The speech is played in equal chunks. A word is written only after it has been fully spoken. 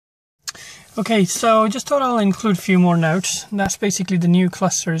Okay, so just thought I'll include a few more notes. That's basically the new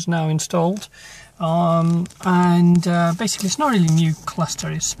cluster is now installed. Basically it's not really a new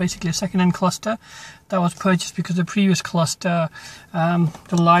cluster, it's basically a second-hand cluster that was purchased because the previous cluster,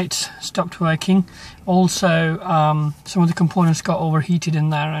 the lights stopped working. Also, some of the components got overheated in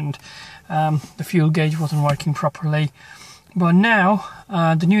there and the fuel gauge wasn't working properly. But now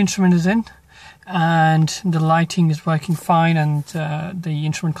the new instrument is in and the lighting is working fine, and the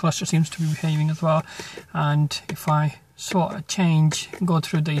instrument cluster seems to be behaving as well. And if I sort of go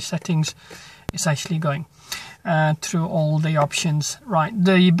through the settings, it's actually going through all the options. Right,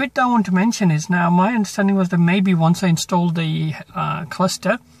 the bit I want to mention is, now my understanding was that maybe once I install the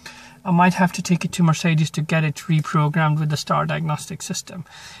cluster, I might have to take it to Mercedes to get it reprogrammed with the Star Diagnostic system.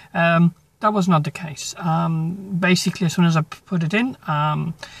 That was not the case. Basically, as soon as I put it in,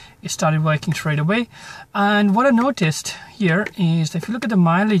 it started working straight away. And what I noticed here is, if you look at the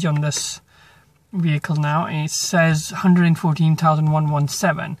mileage on this vehicle now, it says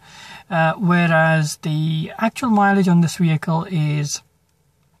 114,117, whereas the actual mileage on this vehicle is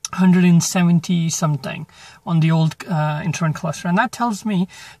 170 something on the old instrument cluster, and that tells me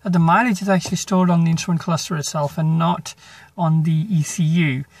that the mileage is actually stored on the instrument cluster itself and not on the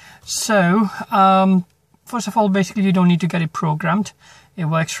ECU. So first of all, basically you don't need to get it programmed, it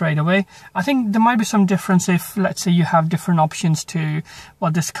works straight away. I think there might be some difference if, let's say, you have different options to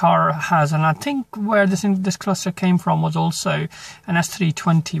what this car has, and I think where this cluster came from was also an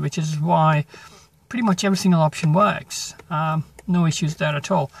S320, which is why pretty much every single option works. No issues there at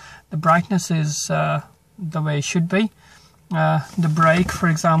all. The brightness is the way it should be. The brake, for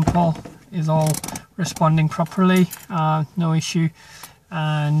example, is all responding properly, no issue.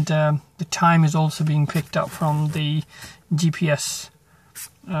 And the time is also being picked up from the GPS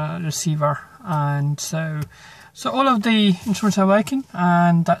receiver. And so all of the instruments are working,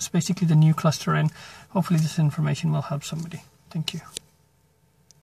 and that's basically the new cluster in. Hopefully this information will help somebody. Thank you.